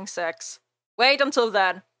she's having sex. Wait until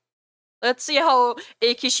then. Let's see how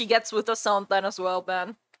achy she gets with the sound then as well,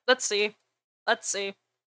 man. Let's see. Let's see.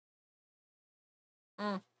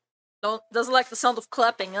 Doesn't like the sound of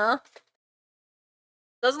clapping, huh?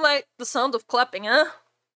 Doesn't like the sound of clapping, huh?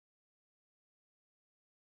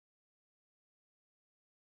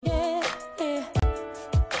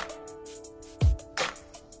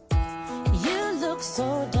 You look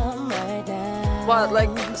so dumb right now. What, like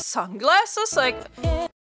sunglasses? Like,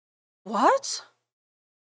 what?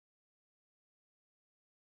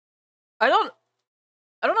 I don't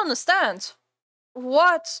understand.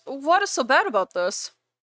 What? What is so bad about this?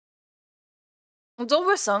 Don't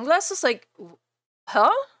wear sunglasses? Like,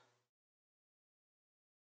 huh?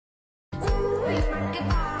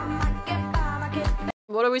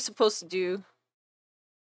 What are we supposed to do?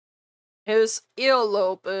 His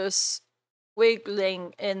earlobe is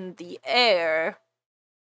wiggling in the air.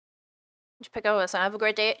 Pick up us and have a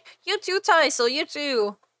great day. You too, Tyso, you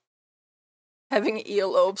too. Having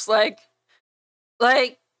earlobes, like,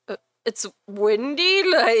 it's windy,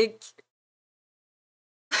 like.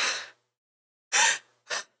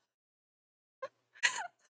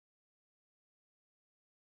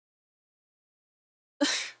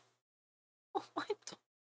 Oh my god.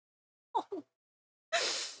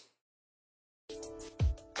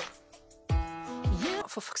 Oh,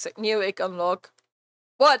 for fuck's sake, Newegg unlock.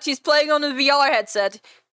 What? He's playing on a VR headset.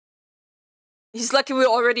 He's lucky we're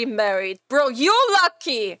already married. Bro, you're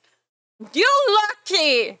lucky! You're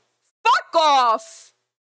lucky! Fuck off!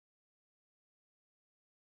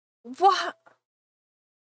 What?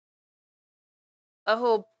 I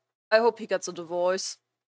hope he gets a divorce.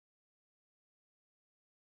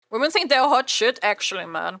 Women think they're hot shit, actually,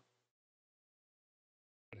 man.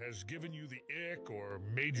 Has given you the ick or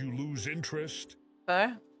made you lose interest?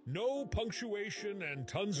 Okay. No punctuation and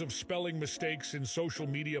tons of spelling mistakes in social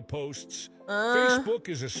media posts. Facebook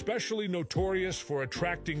is especially notorious for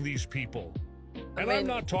attracting these people. And I'm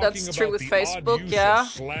not talking about the Facebook, odd use yeah. of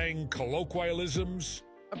slang colloquialisms.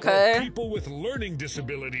 Okay. Or people with learning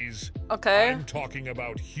disabilities. Okay. I'm talking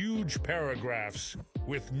about huge paragraphs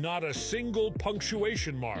with not a single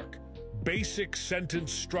punctuation mark. Basic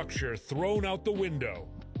sentence structure thrown out the window.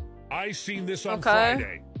 I seen this on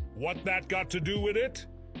Friday. What that got to do with it?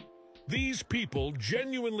 These people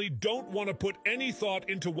genuinely don't want to put any thought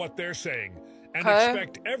into what they're saying and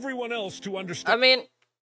expect everyone else to understand. I mean,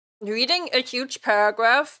 reading a huge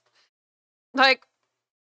paragraph, like,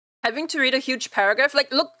 having to read a huge paragraph, like,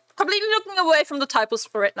 completely looking away from the typos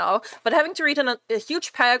right now, but having to read a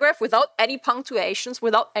huge paragraph without any punctuations,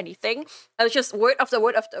 without anything, and it's just word after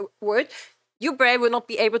word after word, your brain will not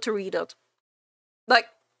be able to read it. Like,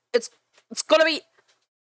 it's gonna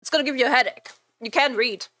give you a headache. You can't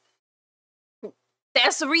read.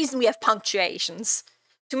 There's a reason we have punctuations.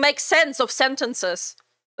 To make sense of sentences.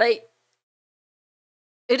 Like,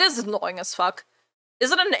 it is annoying as fuck. Is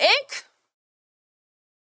it an ick?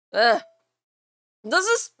 This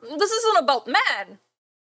isn't about man.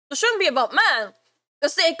 This shouldn't be about man.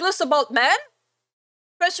 Is the ick list about man?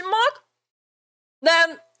 Question mark?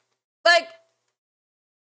 Then, like,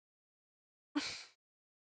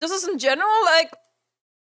 this is in general, like,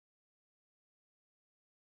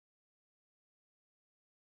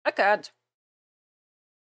 I can't.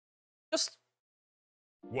 Just.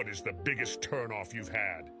 What is the biggest turnoff you've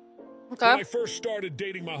had? Okay. When I first started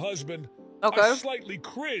dating my husband, I slightly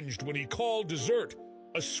cringed when he called dessert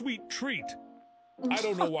a sweet treat. I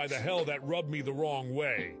don't know why the hell that rubbed me the wrong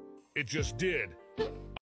way. It just did.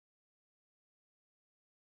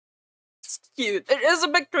 It's cute. It is a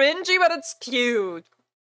bit cringy, but it's cute.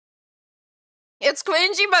 It's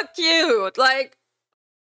cringy but cute. Like,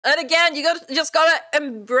 and again, you just gotta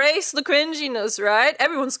embrace the cringiness, right?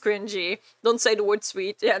 Everyone's cringy. Don't say the word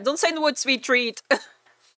sweet. Yeah, don't say the word sweet treat.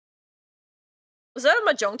 Is that on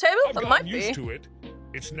my junk table? I've gotten used to it.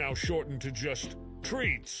 It's now shortened to just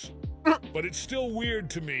treats. But it's still weird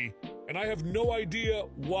to me, and I have no idea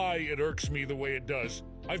why it irks me the way it does.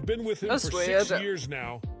 I've been with him for 6 years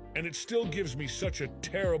now, and it still gives me such a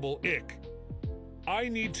terrible ick. I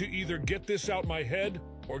need to either get this out my head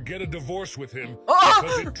or get a divorce with him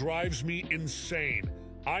because it drives me insane.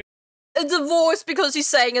 A divorce because he's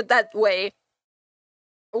saying it that way.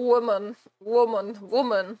 Woman.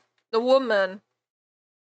 The woman.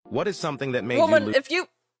 What is something that made you...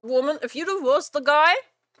 Woman, if you divorce the guy,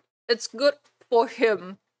 it's good for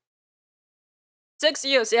him. 6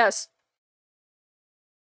 years, yes.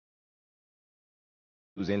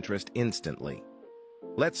 lose interest instantly?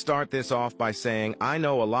 Let's start this off by saying I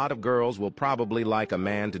know a lot of girls will probably like a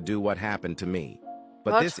man to do what happened to me.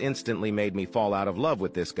 But this instantly made me fall out of love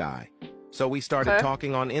with this guy. So we started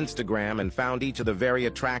talking on Instagram and found each other very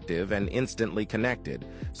attractive and instantly connected.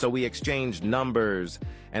 So we exchanged numbers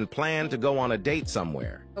and planned to go on a date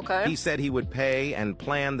somewhere. He said he would pay and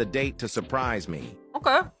plan the date to surprise me.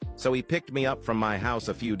 So he picked me up from my house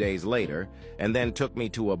a few days later and then took me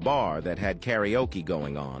to a bar that had karaoke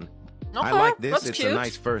going on. I like this, it's a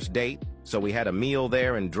nice first date. So we had a meal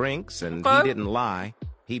there and drinks, and he didn't lie.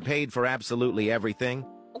 He paid for absolutely everything.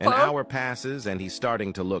 An hour passes and he's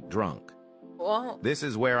starting to look drunk. This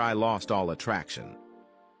is where I lost all attraction.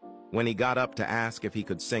 When he got up to ask if he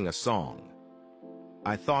could sing a song.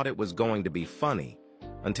 I thought it was going to be funny,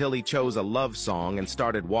 until he chose a love song and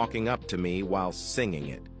started walking up to me while singing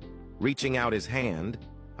it. Reaching out his hand,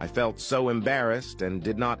 I felt so embarrassed and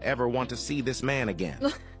did not ever want to see this man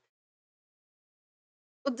again.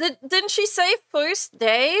 Didn't she say first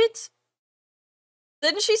date?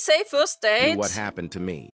 Didn't she say first date? Knew what happened to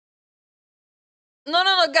me. No,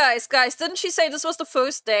 guys, didn't she say this was the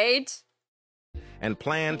first date? And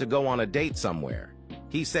planned to go on a date somewhere.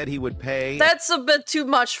 He said he would pay. That's a bit too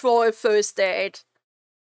much for a first date.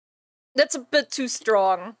 That's a bit too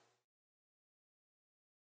strong.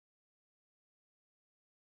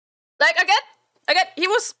 Like, I get, he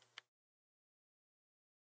was...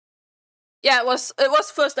 Yeah, it was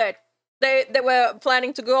first date. They were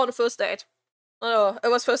planning to go on a first date. Oh, it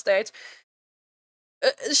was first date.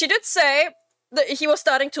 She did say that he was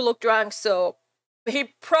starting to look drunk, so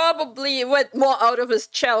he probably went more out of his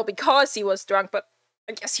shell because he was drunk, but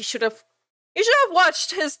I guess he should have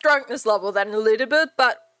watched his drunkenness level then a little bit,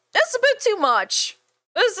 but that's a bit too much.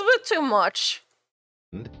 It's a bit too much.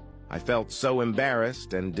 I felt so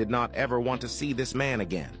embarrassed and did not ever want to see this man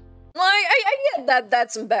again. I get that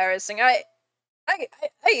that's embarrassing. I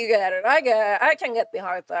get it. I can get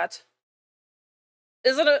behind that.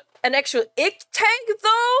 Is it an actual ick tag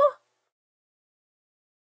though?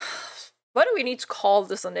 Why do we need to call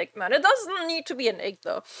this an ick, man? It doesn't need to be an ick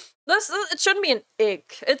though. It shouldn't be an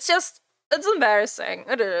ick. It's embarrassing.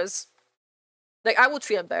 It is. Like, I would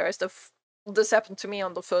feel embarrassed if this happened to me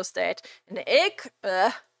on the first date. An ick?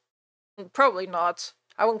 Probably not.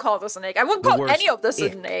 I wouldn't call this an ick. I wouldn't call any of this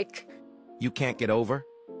an ick. You can't get over?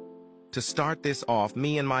 To start this off,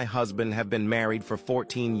 me and my husband have been married for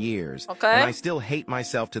 14 years. Okay. And I still hate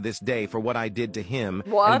myself to this day for what I did to him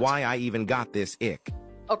and why I even got this ick.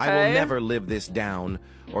 Okay. I will never live this down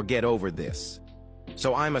or get over this.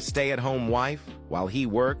 So I'm a stay-at-home wife while he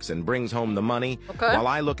works and brings home the money, while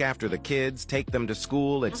I look after the kids, take them to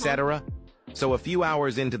school, etc. So a few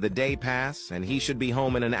hours into the day pass, and he should be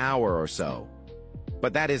home in an hour or so.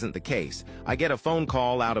 But that isn't the case. I get a phone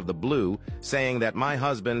call out of the blue saying that my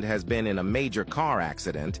husband has been in a major car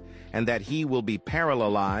accident and that he will be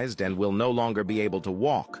paralyzed and will no longer be able to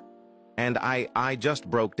walk. And I just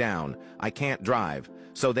broke down. I can't drive.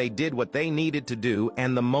 So they did what they needed to do,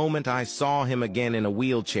 and the moment I saw him again in a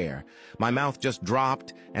wheelchair, my mouth just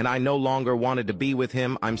dropped, and I no longer wanted to be with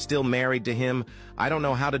him. I'm still married to him. I don't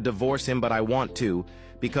know how to divorce him, but I want to,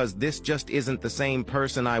 because this just isn't the same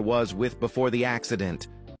person I was with before the accident.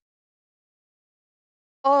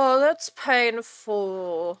 Oh, that's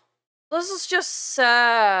painful. This is just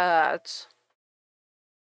sad.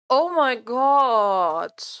 Oh my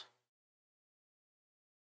god.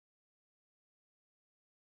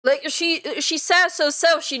 Like, she says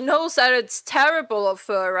herself, she knows that it's terrible of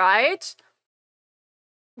her, right?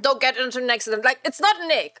 Don't get into an accident. Like, it's not an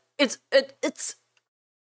ick. It's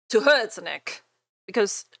to her it's an ick.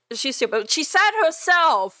 Because she's here, but she said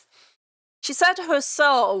herself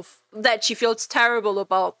that she feels terrible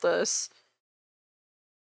about this.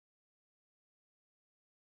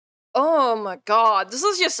 Oh my god, this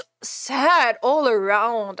is just sad all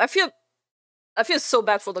around. I feel so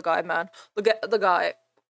bad for the guy, man. The guy.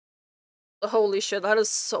 Holy shit, that is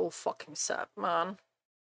so fucking sad, man.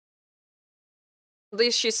 At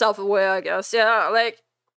least she's self-aware, I guess. Yeah, like,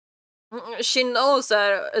 she knows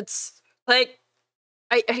that it's, like,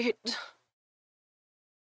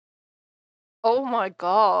 oh my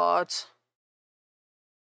god.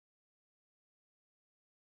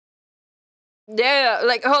 Yeah,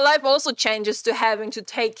 like, her life also changes to having to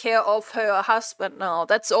take care of her husband now.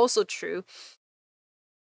 That's also true.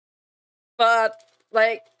 But,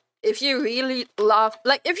 like, if you really loved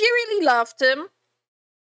him,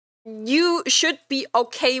 you should be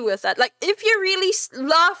okay with that. Like, if you really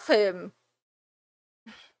love him.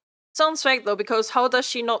 Sounds fake though, because how does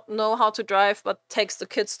she not know how to drive but takes the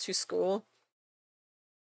kids to school?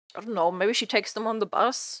 I don't know, maybe she takes them on the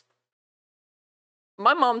bus?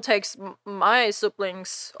 My mom takes my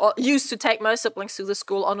siblings, or used to take my siblings to the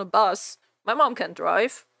school on a bus. My mom can't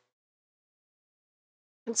drive.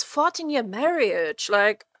 It's 14-year marriage,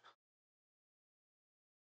 like...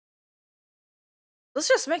 This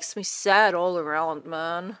just makes me sad all around,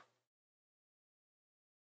 man.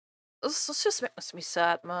 This just makes me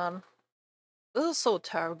sad, man. This is so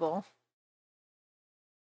terrible.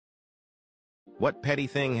 What petty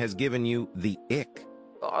thing has given you the ick?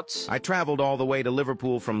 God. I traveled all the way to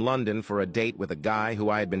Liverpool from London for a date with a guy who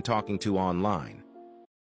I had been talking to online.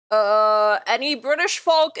 Any British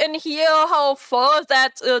folk in here how far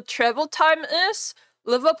that travel time is?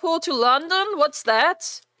 Liverpool to London? What's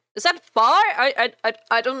that? Is that far?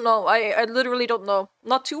 I don't know. I literally don't know.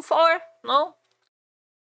 Not too far? No?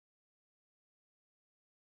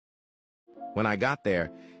 When I got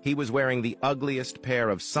there, he was wearing the ugliest pair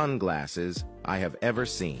of sunglasses I have ever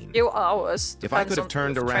seen. Few hours. If I could have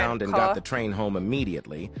turned around and got the train home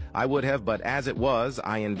immediately, I would have, but as it was,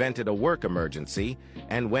 I invented a work emergency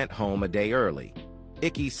and went home a day early.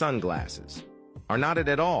 Icky sunglasses. Are not it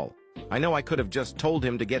at all. I know I could have just told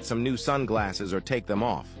him to get some new sunglasses or take them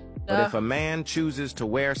off. But if a man chooses to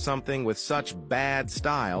wear something with such bad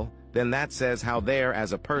style, then that says how they're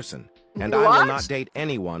as a person. And I will not date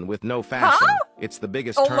anyone with no fashion. It's the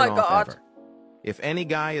biggest turn-off ever. If any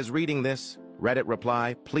guy is reading this, Reddit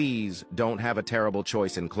reply, please don't have a terrible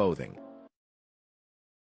choice in clothing.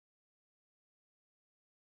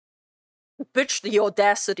 Bitch, the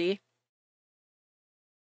audacity.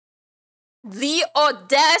 The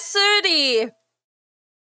audacity!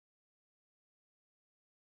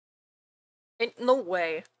 Ain't no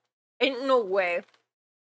way. Ain't no way.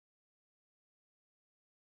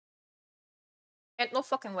 Ain't no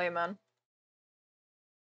fucking way, man.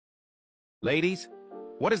 Ladies,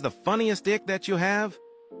 what is the funniest ick that you have?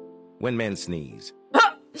 When men sneeze.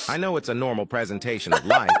 I know it's a normal presentation of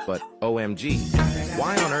life, but OMG,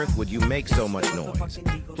 why on earth would you make so much noise?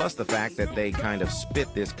 Plus the fact that they kind of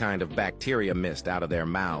spit this kind of bacteria mist out of their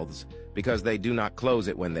mouths because they do not close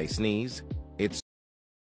it when they sneeze. It's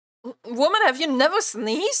woman, have you never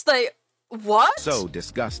sneezed? Like, what? So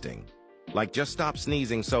disgusting. Like, just stop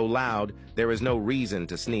sneezing so loud. There is no reason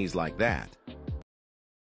to sneeze like that.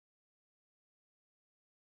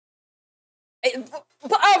 I'm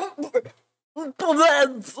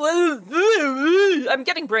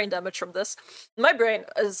getting brain damage from this. My brain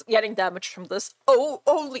is getting damage from this. Oh,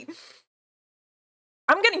 holy.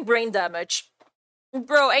 I'm getting brain damage.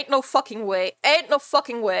 Bro, ain't no fucking way. Ain't no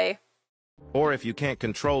fucking way. Or if you can't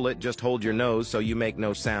control it, just hold your nose so you make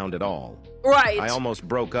no sound at all. Right. I almost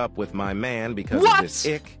broke up with my man because of this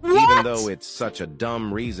ick, even though it's such a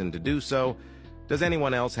dumb reason to do so. Does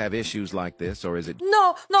anyone else have issues like this, or is it—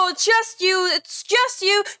 No, it's just you. It's just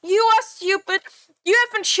you. You are stupid. You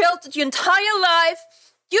have been sheltered your entire life.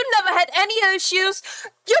 You never had any issues.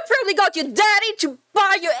 You probably got your daddy to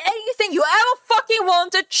buy you anything you ever fucking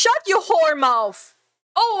wanted. Shut your whore mouth.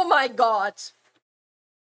 Oh my god.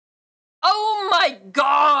 Oh my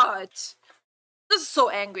god. This is so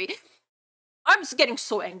angry. I'm just getting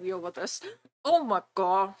so angry over this. Oh my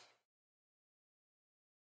god.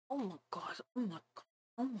 Oh my god. Oh my god.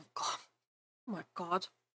 Oh my god. Oh my god.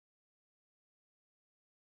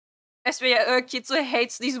 Kitsu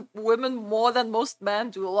hates these women more than most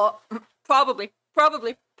men do. A lot. Probably.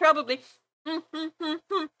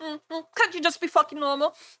 Can't you just be fucking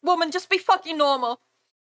normal? Woman, just be fucking normal.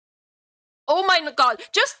 Oh my god.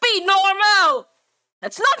 Just be normal!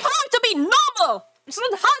 It's not hard to be normal! It's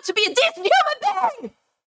not hard to be a decent human being!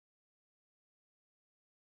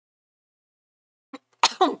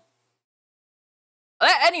 Are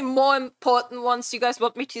there any more important ones you guys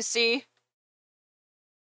want me to see?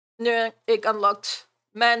 No, it unlocked.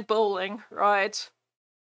 Man bowling, right.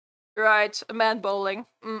 Right, man bowling.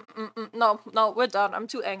 No, we're done. I'm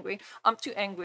too angry.